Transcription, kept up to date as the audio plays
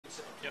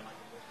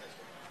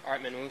All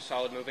right, Manu,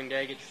 solid moving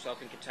day. Get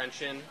yourself in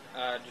contention.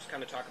 Just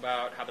kind of talk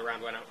about how the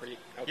round went out for you.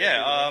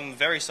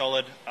 Very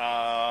solid.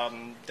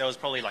 There was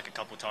probably like a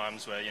couple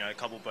times where, a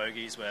couple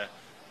bogeys where,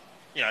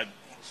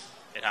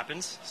 it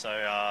happens. So,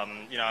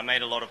 I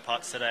made a lot of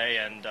putts today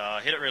and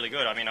hit it really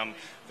good. I mean, I'm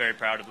very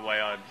proud of the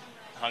way I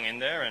hung in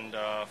there and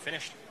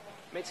finished.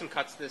 Made some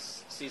cuts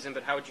this season,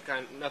 but how would you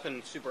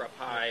nothing super up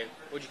high.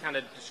 Would you kind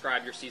of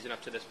describe your season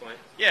up to this point?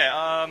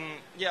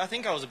 I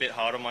think I was a bit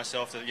hard on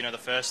myself. The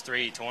first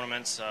 3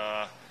 tournaments,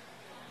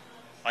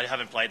 I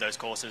haven't played those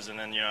courses, and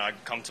then, I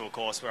come to a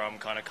course where I'm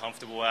kind of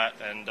comfortable at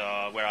and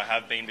where I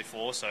have been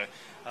before. So,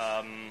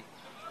 I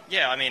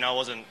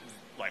wasn't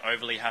like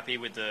overly happy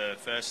with the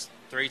first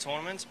 3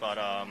 tournaments, but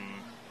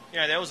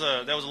there was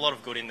a lot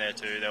of good in there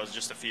too. There was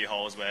just a few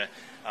holes where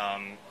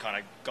kind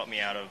of got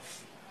me out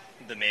of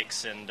the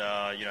mix and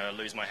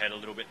lose my head a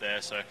little bit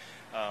there. So,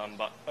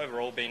 but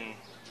overall, been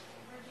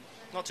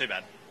not too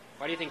bad.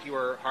 Why do you think you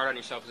were hard on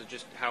yourself? Is it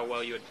just how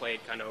well you had played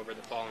kind of over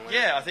the fall and winter?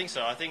 Yeah, I think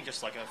so. I think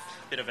just like a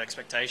bit of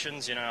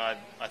expectations. I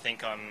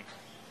think I'm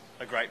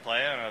a great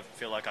player and I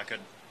feel like I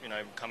could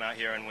come out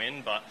here and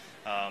win, but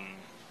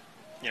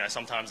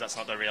sometimes that's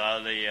not the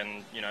reality,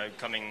 and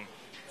coming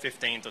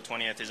 15th or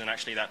 20th isn't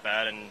actually that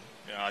bad, and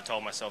I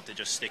told myself to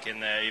just stick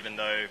in there even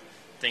though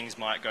things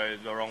might go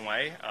the wrong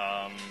way.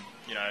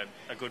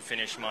 A good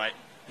finish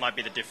might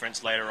be the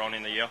difference later on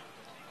in the year.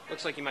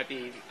 Looks like you might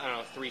be,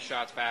 3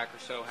 shots back or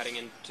so heading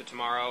into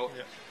tomorrow.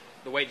 Yeah.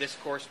 The way this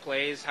course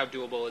plays, how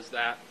doable is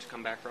that to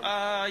come back from?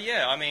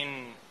 I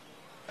mean,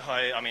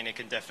 it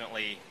can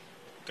definitely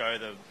go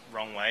the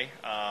wrong way.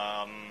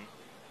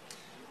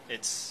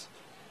 It's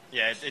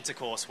a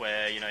course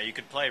where you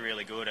could play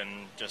really good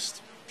and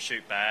just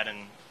shoot bad,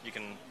 and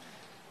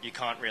you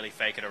can't really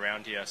fake it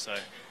around here. So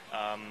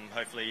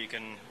hopefully you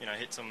can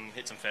hit some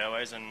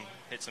fairways and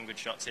hit some good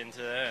shots into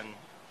there and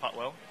putt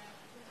well.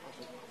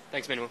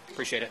 Thanks, Manu.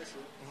 Appreciate it.